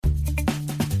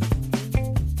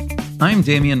I'm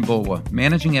Damian Bulwa,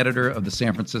 managing editor of the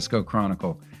San Francisco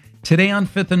Chronicle. Today on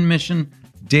Fifth and Mission,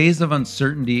 Days of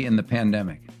Uncertainty in the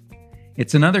Pandemic.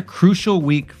 It's another crucial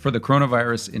week for the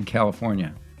coronavirus in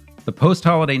California. The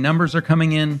post-holiday numbers are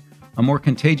coming in, a more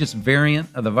contagious variant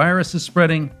of the virus is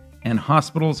spreading, and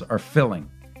hospitals are filling,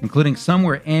 including some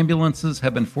where ambulances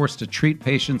have been forced to treat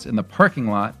patients in the parking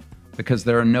lot because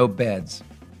there are no beds.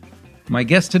 My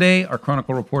guests today are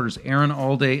Chronicle reporters Aaron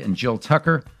Alday and Jill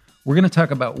Tucker. We're going to talk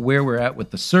about where we're at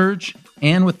with the surge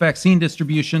and with vaccine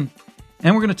distribution,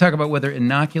 and we're going to talk about whether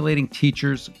inoculating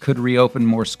teachers could reopen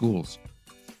more schools.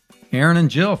 Aaron and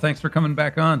Jill, thanks for coming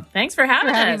back on. Thanks for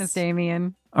having us,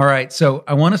 Damian. All right, so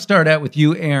I want to start out with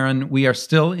you, Aaron. We are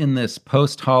still in this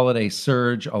post-holiday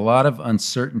surge, a lot of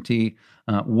uncertainty.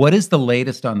 What is the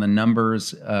latest on the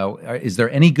numbers? Is there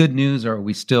any good news, or are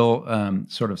we still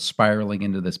sort of spiraling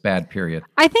into this bad period?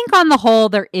 I think on the whole,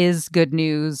 there is good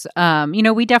news.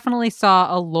 We definitely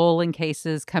saw a lull in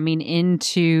cases coming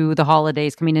into the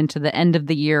holidays, coming into the end of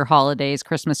the year holidays,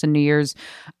 Christmas and New Year's.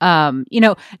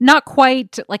 Not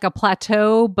quite like a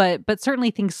plateau, but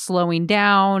certainly things slowing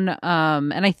down.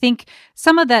 And I think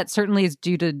some of that certainly is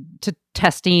due to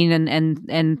testing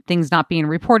and things not being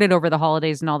reported over the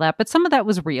holidays and all that. But some of that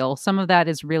was real. Some of that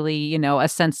is really, a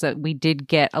sense that we did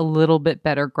get a little bit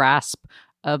better grasp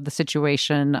of the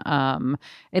situation,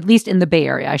 at least in the Bay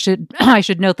Area. I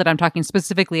should note that I'm talking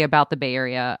specifically about the Bay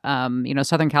Area.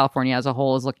 Southern California as a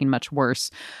whole is looking much worse.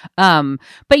 But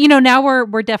now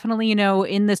we're definitely,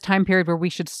 in this time period where we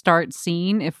should start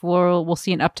seeing if we'll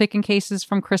see an uptick in cases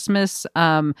from Christmas.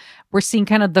 We're seeing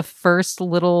kind of the first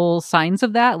little signs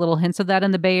of that, little hints of that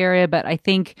in the Bay Area. But I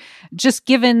think just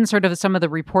given sort of some of the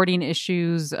reporting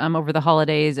issues over the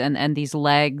holidays and these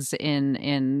legs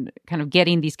in kind of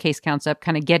getting these case counts up,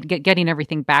 kind of getting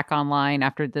everything back online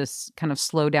after this kind of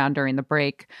slowdown during the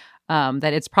break,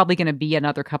 that it's probably going to be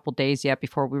another couple days yet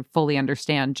before we fully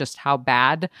understand just how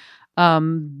bad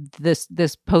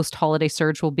this post-holiday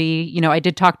surge will be. I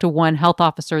did talk to one health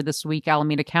officer this week,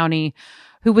 Alameda County,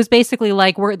 who was basically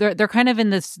like, they're kind of in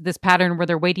this pattern where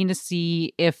they're waiting to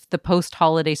see if the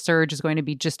post-holiday surge is going to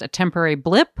be just a temporary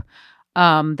blip,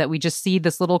 that we just see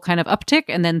this little kind of uptick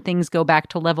and then things go back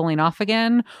to leveling off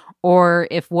again, or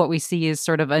if what we see is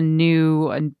sort of a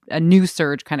new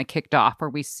surge kind of kicked off, where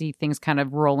we see things kind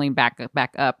of rolling back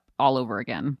up all over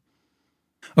again.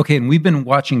 Okay, and we've been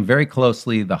watching very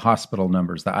closely the hospital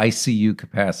numbers, the ICU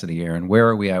capacity, Aaron. Where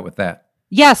are we at with that?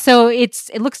 Yeah, so it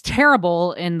looks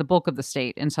terrible in the bulk of the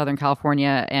state, in Southern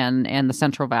California and the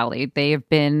Central Valley. They have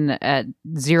been at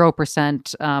 0%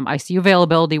 ICU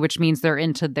availability, which means they're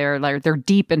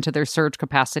deep into their surge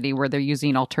capacity, where they're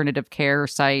using alternative care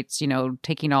sites,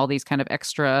 taking all these kind of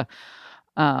extra,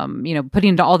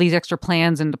 putting all these extra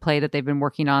plans into play that they've been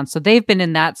working on. So they've been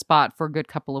in that spot for a good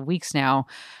couple of weeks now.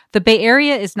 The Bay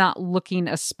Area is not looking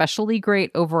especially great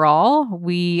overall.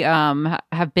 We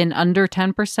have been under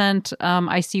 10%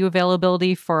 ICU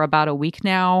availability for about a week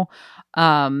now,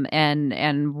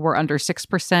 and we're under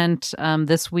 6%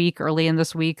 this week, early in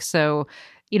this week. So,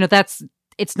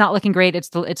 it's not looking great.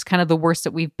 It's kind of the worst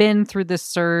that we've been through this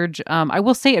surge. I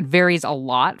will say it varies a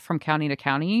lot from county to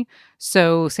county.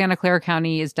 So Santa Clara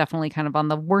County is definitely kind of on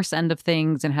the worst end of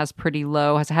things and has had pretty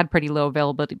low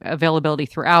availability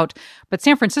throughout. But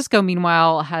San Francisco,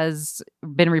 meanwhile, has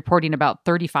been reporting about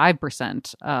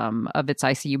 35% of its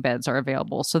ICU beds are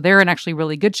available. So they're in actually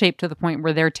really good shape, to the point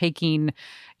where they're taking,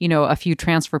 a few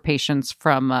transfer patients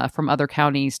from other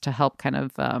counties to help kind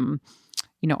of,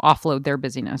 offload their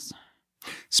busyness.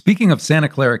 Speaking of Santa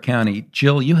Clara County,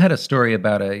 Jill, you had a story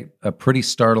about a pretty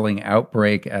startling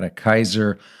outbreak at a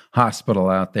Kaiser hospital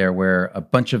out there where a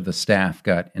bunch of the staff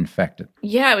got infected.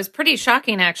 Yeah, it was pretty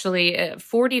shocking, actually.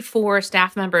 44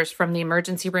 staff members from the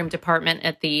emergency room department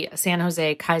at the San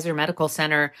Jose Kaiser Medical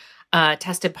Center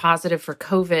tested positive for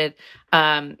COVID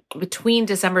between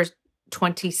December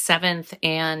 27th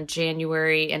and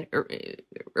January and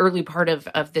early part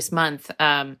of this month,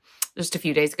 just a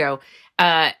few days ago.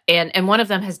 And one of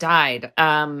them has died.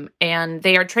 And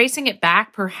they are tracing it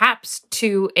back perhaps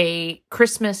to a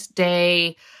Christmas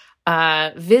Day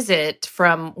visit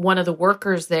from one of the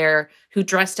workers there, who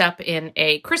dressed up in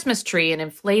a Christmas tree, an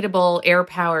inflatable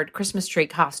air-powered Christmas tree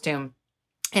costume.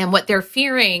 And what they're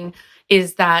fearing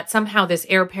is that somehow this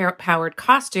air-powered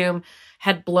costume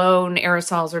had blown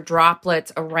aerosols or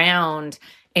droplets around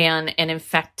and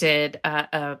infected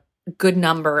a good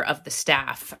number of the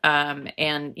staff. And,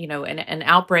 an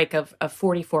outbreak of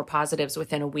 44 positives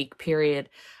within a week period,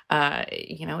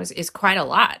 is quite a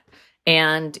lot.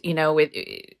 And,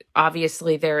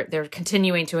 obviously they're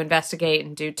continuing to investigate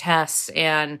and do tests.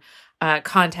 And,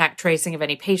 contact tracing of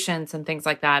any patients and things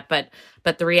like that. But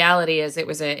the reality is it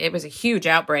was a huge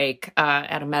outbreak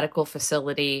at a medical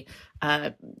facility,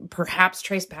 perhaps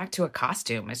traced back to a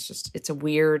costume. It's a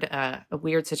weird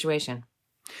situation.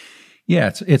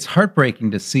 Yeah, it's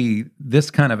heartbreaking to see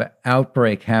this kind of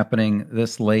outbreak happening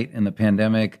this late in the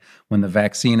pandemic when the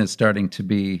vaccine is starting to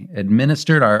be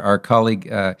administered. Our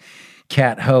colleague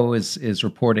Kat Ho is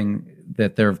reporting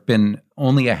that there have been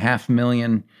only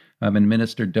 500,000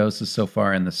 administered doses so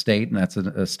far in the state, and that's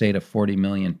a state of 40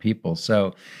 million people.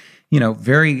 So,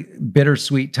 very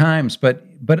bittersweet times, but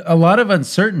a lot of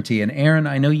uncertainty. And Aaron,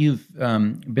 I know you've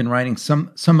been writing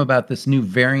some about this new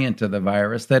variant of the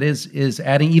virus that is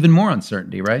adding even more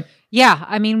uncertainty, right? Yeah,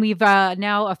 I mean, we've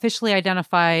now officially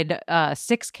identified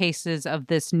 6 cases of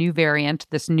this new variant,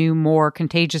 this new, more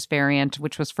contagious variant,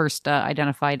 which was first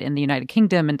identified in the United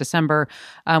Kingdom in December.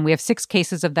 We have 6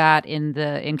 cases of that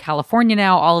in California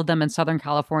now, all of them in Southern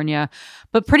California.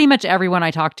 But pretty much everyone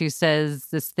I talk to says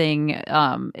this thing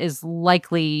is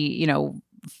likely,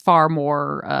 far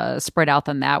more spread out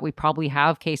than that. We probably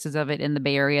have cases of it in the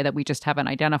Bay Area that we just haven't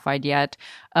identified yet.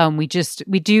 We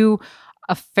do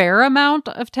a fair amount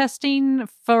of testing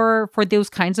for those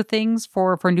kinds of things,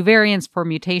 for new variants, for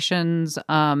mutations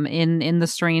in the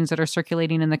strains that are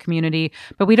circulating in the community,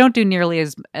 but we don't do nearly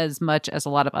as much as a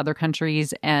lot of other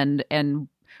countries, and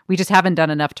we just haven't done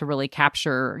enough to really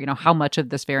capture, how much of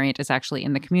this variant is actually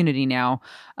in the community now.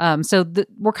 So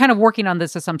we're kind of working on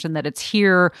this assumption that it's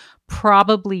here,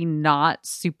 probably not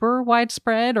super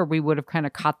widespread, or we would have kind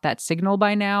of caught that signal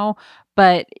by now.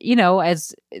 But,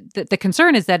 as the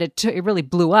concern is that it really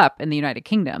blew up in the United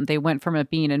Kingdom. They went from it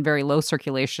being in very low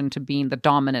circulation to being the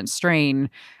dominant strain,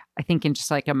 I think, in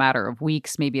just like a matter of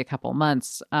weeks, maybe a couple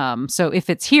months. So if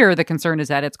it's here, the concern is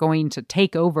that it's going to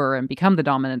take over and become the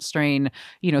dominant strain,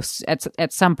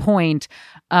 at some point.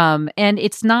 And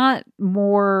it's not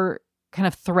more kind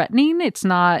of threatening. It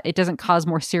doesn't cause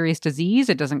more serious disease.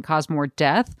 It doesn't cause more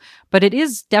death, but it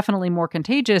is definitely more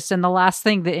contagious. And the last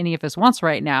thing that any of us wants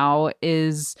right now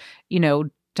is,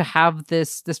 to have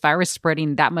this virus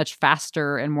spreading that much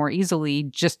faster and more easily,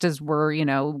 just as we're,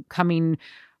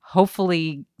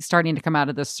 hopefully starting to come out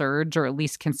of this surge, or at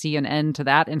least can see an end to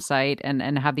that in sight,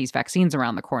 and have these vaccines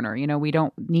around the corner. We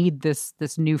don't need this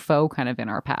new foe kind of in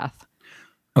our path.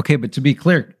 Okay, but to be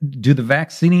clear, do the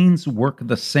vaccines work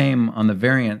the same on the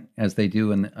variant as they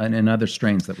do in other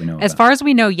strains that we know about? As far as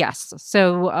we know, yes.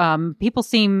 So people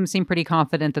seem pretty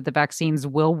confident that the vaccines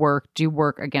do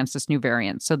work against this new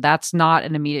variant. So that's not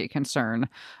an immediate concern.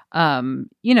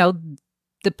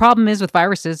 The problem is with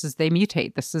viruses is they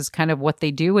mutate. This is kind of what they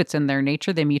do. It's in their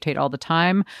nature. They mutate all the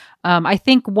time. I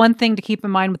think one thing to keep in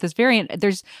mind with this variant,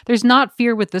 there's not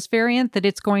fear with this variant that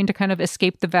it's going to kind of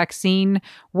escape the vaccine.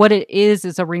 What it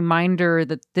is a reminder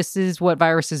that this is what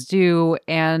viruses do.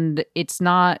 And it's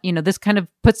not, this kind of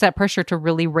puts that pressure to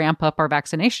really ramp up our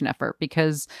vaccination effort,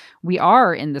 because we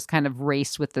are in this kind of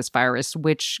race with this virus,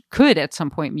 which could at some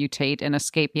point mutate and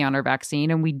escape beyond our vaccine.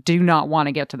 And we do not want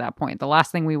to get to that point. The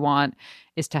last thing we want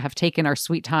is to have taken our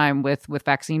sweet time with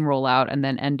vaccine rollout and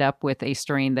then end up with a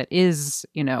strain that is,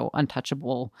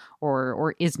 untouchable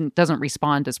or doesn't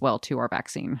respond as well to our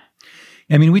vaccine.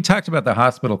 I mean, we talked about the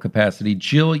hospital capacity.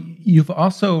 Jill, you've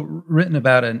also written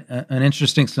about an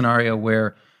interesting scenario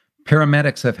where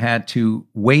paramedics have had to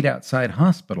wait outside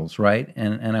hospitals, right?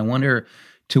 And I wonder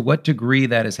to what degree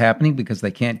that is happening because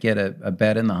they can't get a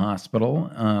bed in the hospital.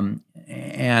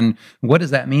 And what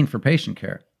does that mean for patient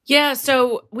care? Yeah,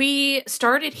 so we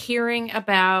started hearing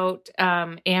about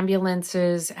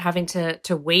ambulances having to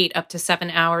wait up to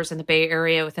 7 hours in the Bay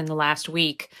Area within the last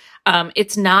week.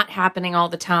 It's not happening all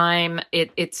the time.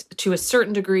 It's to a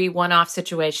certain degree one-off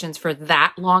situations for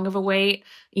that long of a wait.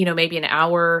 Maybe an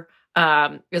hour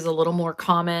is a little more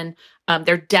common.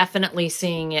 They're definitely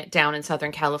seeing it down in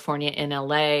Southern California, in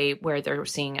LA, where they're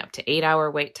seeing up to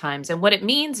 8-hour wait times. And what it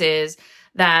means is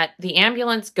that the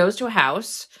ambulance goes to a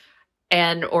house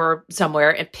or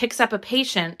somewhere and picks up a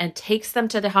patient and takes them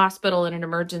to the hospital in an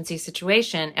emergency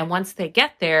situation. And once they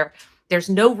get there, there's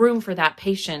no room for that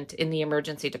patient in the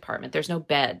emergency department. There's no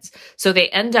beds. So they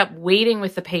end up waiting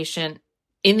with the patient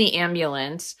in the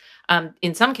ambulance.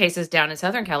 In some cases down in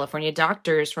Southern California,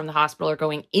 doctors from the hospital are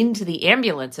going into the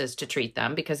ambulances to treat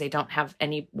them because they don't have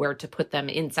anywhere to put them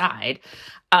inside.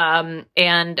 And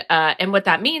what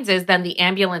that means is then the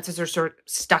ambulances are sort of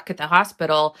stuck at the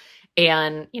hospital.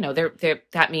 And,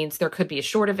 that means there could be a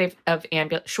shortage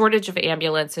of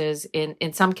ambulances.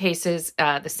 In some cases,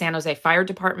 the San Jose Fire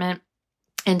Department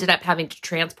ended up having to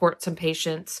transport some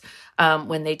patients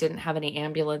when they didn't have any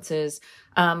ambulances.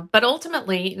 But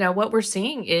ultimately, what we're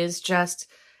seeing is just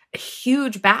a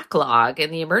huge backlog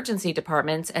in the emergency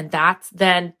departments, and that's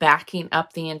then backing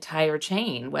up the entire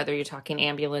chain, whether you're talking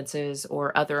ambulances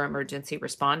or other emergency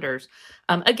responders.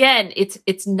 Again,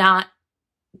 it's not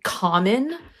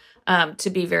common, to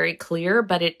be very clear,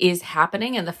 but it is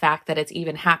happening. And the fact that it's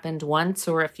even happened once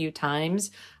or a few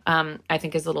times, I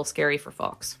think is a little scary for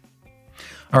folks.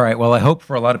 All right. Well, I hope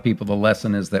for a lot of people, the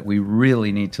lesson is that we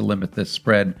really need to limit this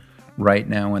spread right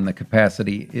now when the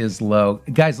capacity is low.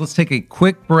 Guys, let's take a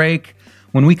quick break.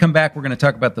 When we come back, we're going to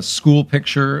talk about the school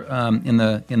picture in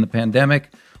the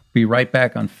pandemic. Be right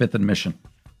back on Fifth and Mission.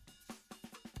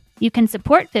 You can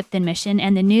support Fifth and Mission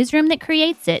and the newsroom that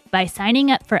creates it by signing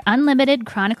up for unlimited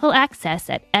Chronicle access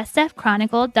at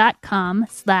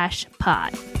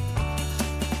sfchronicle.com/pod.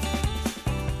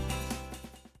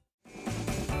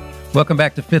 Welcome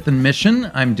back to Fifth and Mission.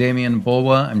 I'm Damian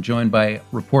Bulwa. I'm joined by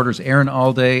reporters Aaron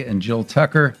Alday and Jill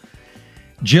Tucker.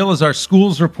 Jill is our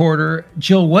schools reporter.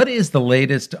 Jill, what is the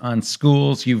latest on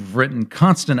schools? You've written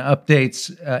constant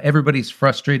updates. Everybody's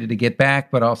frustrated to get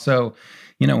back, but also,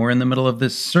 we're in the middle of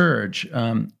this surge.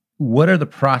 What are the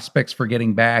prospects for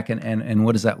getting back, and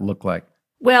what does that look like?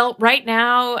 Well, right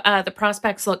now, the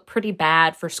prospects look pretty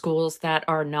bad for schools that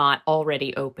are not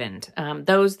already opened.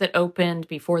 Those that opened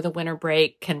before the winter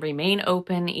break can remain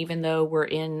open, even though we're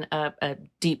in a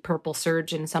deep purple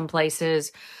surge in some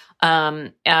places.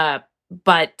 So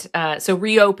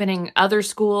reopening other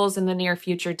schools in the near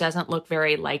future doesn't look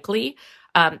very likely.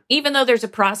 Even though there's a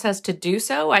process to do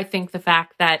so, I think the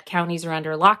fact that counties are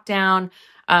under lockdown,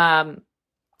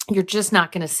 you're just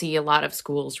not going to see a lot of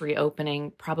schools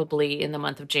reopening probably in the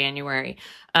month of January.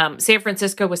 San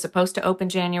Francisco was supposed to open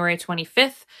January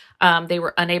 25th. They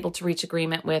were unable to reach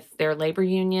agreement with their labor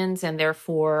unions and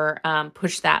therefore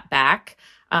pushed that back.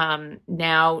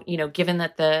 Now, given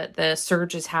that the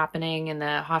surge is happening and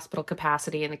the hospital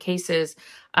capacity and the cases,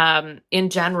 in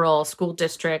general, school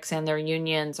districts and their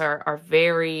unions are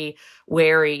very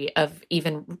wary of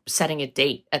even setting a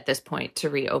date at this point to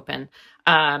reopen.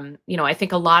 I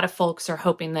think a lot of folks are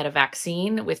hoping that a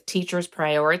vaccine, with teachers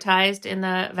prioritized in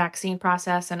the vaccine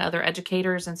process and other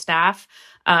educators and staff,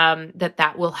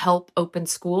 that will help open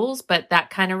schools, but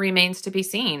that kind of remains to be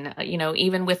seen.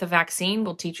 Even with a vaccine,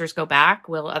 will teachers go back?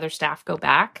 Will other staff go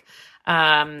back?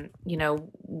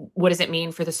 What does it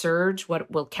mean for the surge?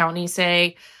 What will counties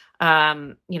say?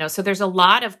 So there's a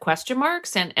lot of question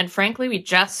marks, and frankly, we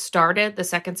just started the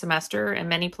second semester in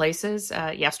many places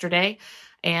yesterday.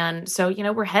 And so,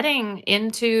 we're heading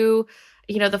into,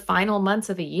 the final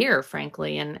months of the year,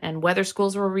 frankly, and whether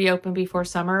schools will reopen before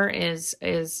summer is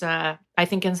I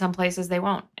think in some places they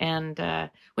won't. And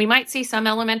we might see some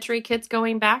elementary kids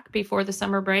going back before the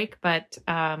summer break, but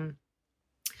I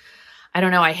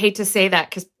don't know. I hate to say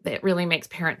that because it really makes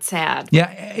parents sad.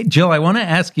 Yeah. Jill, I want to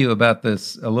ask you about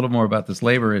this, a little more about this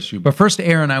labor issue. But first,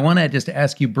 Aaron, I want to just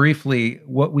ask you briefly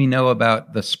what we know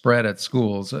about the spread at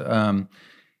schools. Are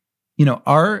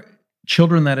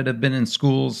children that have been in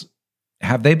schools,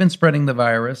 have they been spreading the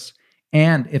virus?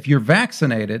 And if you're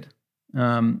vaccinated,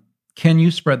 can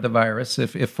you spread the virus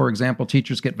if, for example,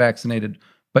 teachers get vaccinated,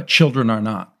 but children are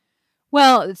not?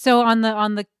 Well, so on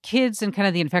the kids and kind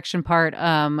of the infection part,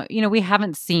 we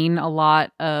haven't seen a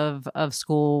lot of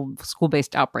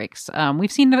school-based outbreaks.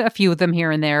 We've seen a few of them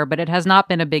here and there, but it has not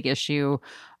been a big issue.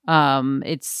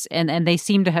 It's and they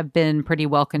seem to have been pretty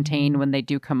well contained when they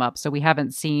do come up. So we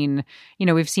haven't seen,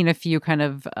 we've seen a few kind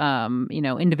of,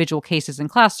 individual cases in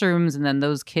classrooms, and then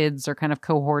those kids are kind of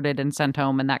cohorted and sent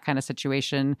home and that kind of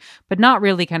situation, but not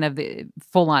really kind of the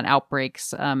full-on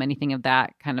outbreaks, anything of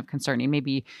that kind of concerning.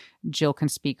 Maybe Jill can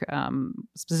speak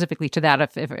specifically to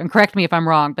that if and correct me if I'm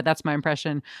wrong, but that's my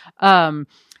impression. On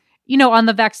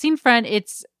the vaccine front,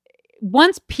 it's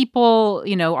once people,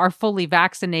 are fully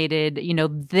vaccinated,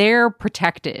 they're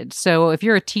protected. So if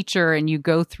you're a teacher and you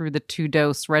go through the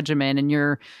 2-dose regimen and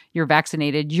you're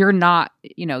vaccinated, you're not,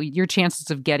 your chances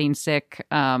of getting sick,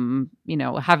 having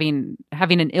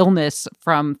an illness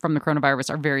from the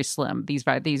coronavirus are very slim. These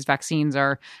vaccines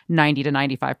are 90 to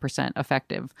 95%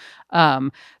 effective.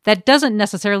 That doesn't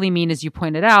necessarily mean, as you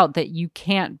pointed out, that you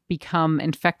can't become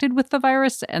infected with the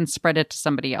virus and spread it to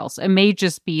somebody else. It may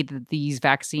just be that these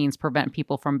vaccines prevent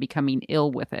people from becoming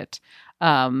ill with it.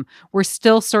 We're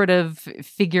still sort of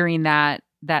figuring that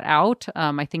out.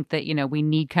 I think that, we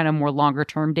need kind of more longer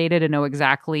term data to know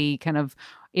exactly kind of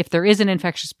if there is an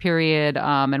infectious period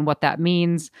and what that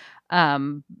means.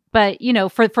 But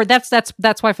for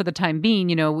that's why for the time being,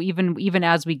 even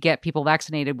as we get people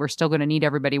vaccinated, we're still going to need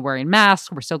everybody wearing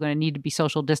masks. We're still going to need to be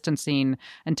social distancing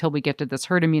until we get to this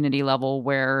herd immunity level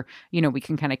where, we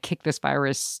can kind of kick this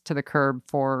virus to the curb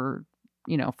for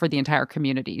for the entire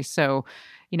community. So,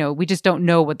 we just don't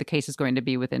know what the case is going to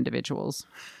be with individuals.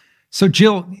 So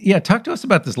Jill, talk to us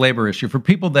about this labor issue. For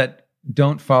people that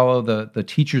don't follow the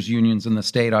teachers' unions in the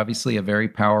state, obviously a very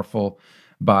powerful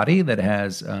body that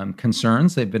has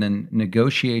concerns. They've been in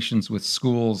negotiations with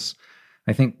schools,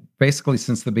 I think, basically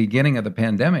since the beginning of the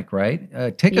pandemic, right?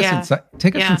 Take us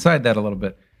inside that a little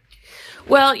bit.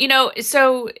 Well,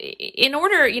 so in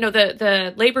order,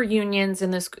 the labor unions in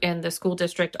the school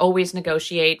district always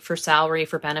negotiate for salary,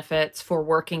 for benefits, for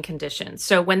working conditions.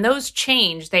 So when those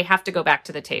change, they have to go back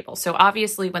to the table. So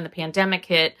obviously when the pandemic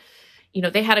hit,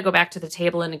 they had to go back to the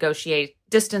table and negotiate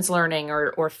distance learning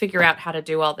or figure out how to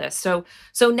do all this. So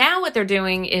now what they're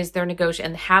doing is they're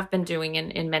negotiating, and have been doing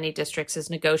in many districts,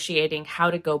 is negotiating how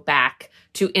to go back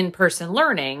to in-person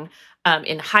learning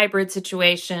in hybrid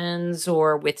situations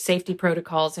or with safety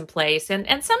protocols in place.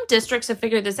 And some districts have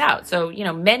figured this out. So,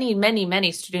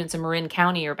 many students in Marin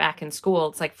County are back in school.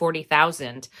 It's like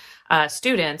 40,000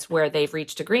 students where they've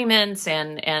reached agreements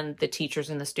and the teachers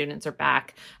and the students are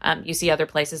back. You see other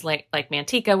places like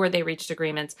Manteca where they reached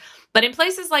agreements. But in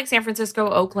places like San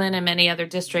Francisco, Oakland, and many other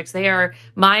districts, they are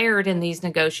mired in these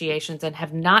negotiations and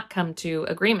have not come to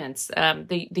agreements.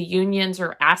 The unions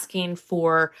are asking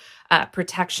for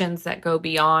protections that go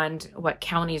beyond what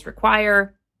counties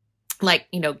require, like,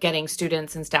 getting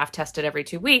students and staff tested every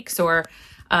 2 weeks, or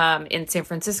in San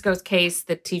Francisco's case,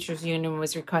 the teachers union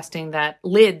was requesting that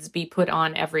lids be put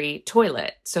on every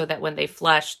toilet so that when they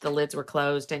flushed, the lids were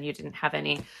closed and you didn't have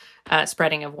any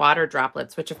spreading of water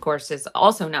droplets, which of course is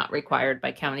also not required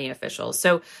by county officials.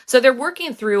 So they're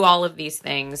working through all of these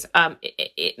things.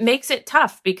 It makes it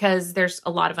tough because there's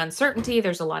a lot of uncertainty.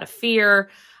 There's a lot of fear.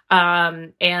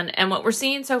 And what we're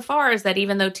seeing so far is that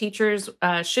even though teachers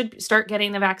should start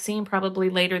getting the vaccine probably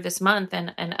later this month,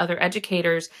 and other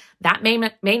educators, that may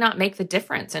not make the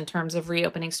difference in terms of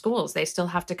reopening schools. They still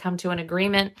have to come to an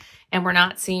agreement, and we're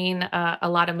not seeing a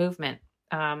lot of movement.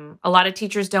 A lot of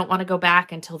teachers don't want to go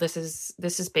back until this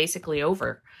is basically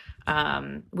over,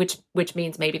 which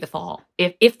means maybe the fall,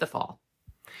 if the fall.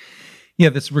 Yeah,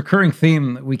 this recurring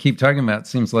theme that we keep talking about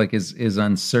seems like is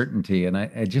uncertainty. And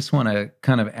I just want to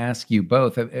kind of ask you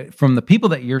both, from the people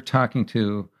that you're talking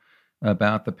to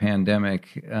about the pandemic,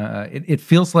 it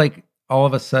feels like all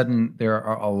of a sudden there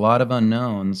are a lot of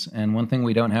unknowns. And one thing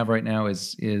we don't have right now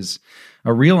is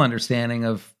a real understanding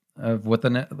of what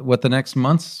the next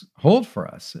months hold for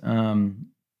us.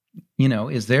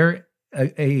 Is there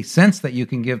a sense that you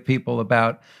can give people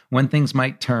about when things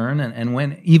might turn and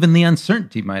when even the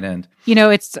uncertainty might end?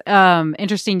 It's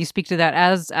interesting you speak to that.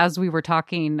 As we were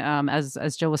talking,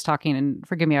 as Jill was talking, and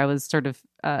forgive me, I was sort of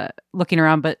looking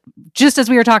around, but just as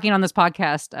we were talking on this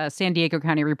podcast, San Diego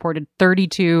County reported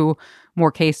 32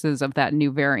 more cases of that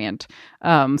new variant.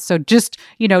 So just,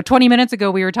 20 minutes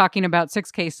ago, we were talking about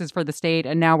 6 cases for the state,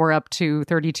 and now we're up to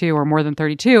 32 or more than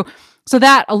 32. So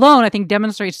that alone, I think,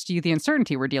 demonstrates to you the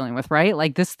uncertainty we're dealing with, right?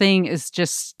 Like, this thing is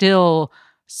just still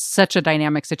such a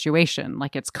dynamic situation.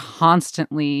 Like, it's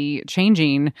constantly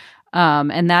changing.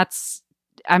 And that's,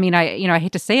 I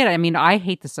hate to say it. I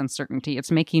hate this uncertainty.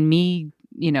 It's making me,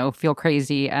 feel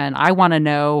crazy. And I want to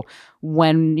know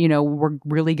when, we're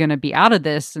really going to be out of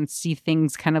this and see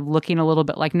things kind of looking a little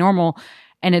bit like normal.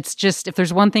 And it's just, if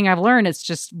there's one thing I've learned, it's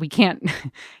just, you can't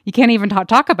even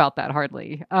talk about that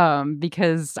hardly,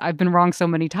 because I've been wrong so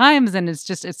many times, and it's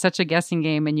such a guessing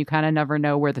game, and you kind of never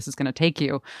know where this is going to take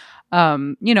you.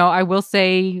 I will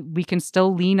say we can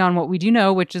still lean on what we do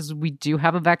know, which is we do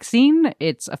have a vaccine.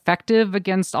 It's effective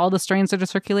against all the strains that are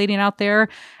circulating out there.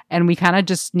 And we kind of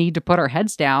just need to put our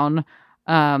heads down,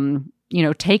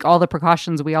 take all the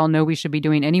precautions we all know we should be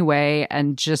doing anyway,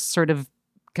 and just sort of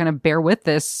kind of bear with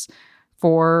this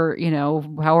for,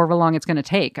 however long it's going to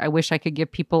take. I wish I could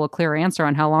give people a clear answer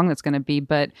on how long that's going to be,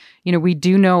 but, we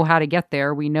do know how to get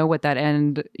there. We know what that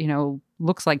end,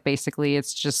 looks like, basically.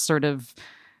 It's just sort of,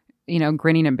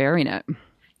 grinning and bearing it.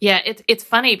 Yeah, it's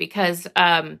funny because,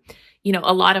 a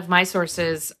lot of my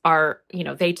sources are,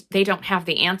 they don't have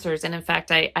the answers. And in fact,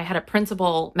 I had a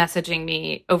principal messaging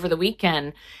me over the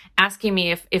weekend asking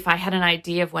me if I had an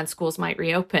idea of when schools might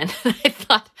reopen. I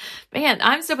thought, man,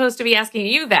 I'm supposed to be asking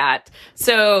you that.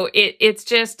 So it's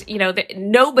just,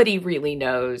 nobody really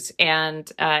knows. And,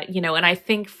 and I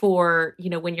think for,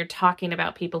 when you're talking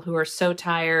about people who are so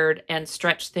tired and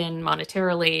stretched thin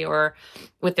monetarily or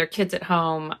with their kids at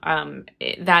home,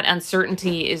 that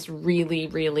uncertainty is really,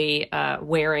 really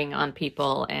wearing on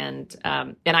people. And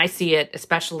I see it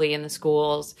especially in the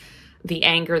schools. The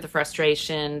anger, the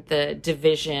frustration, the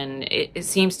division, it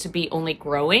seems to be only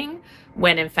growing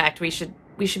when in fact we should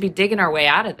we should be digging our way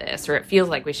out of this, or it feels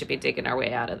like we should be digging our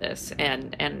way out of this,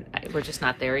 and we're just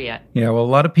not there yet. Yeah, well, a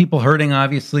lot of people hurting,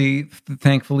 obviously.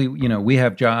 Thankfully, we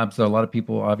have jobs. A lot of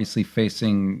people obviously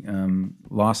facing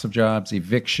loss of jobs,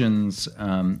 evictions.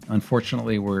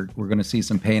 Unfortunately, we're going to see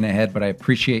some pain ahead, but I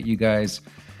appreciate you guys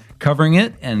covering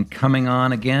it and coming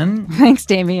on again. Thanks,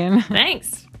 Damian.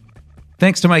 Thanks.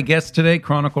 Thanks to my guests today,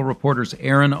 Chronicle reporters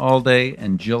Aaron Alday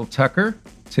and Jill Tucker,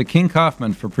 to King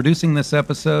Kaufman for producing this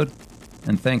episode,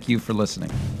 and thank you for listening.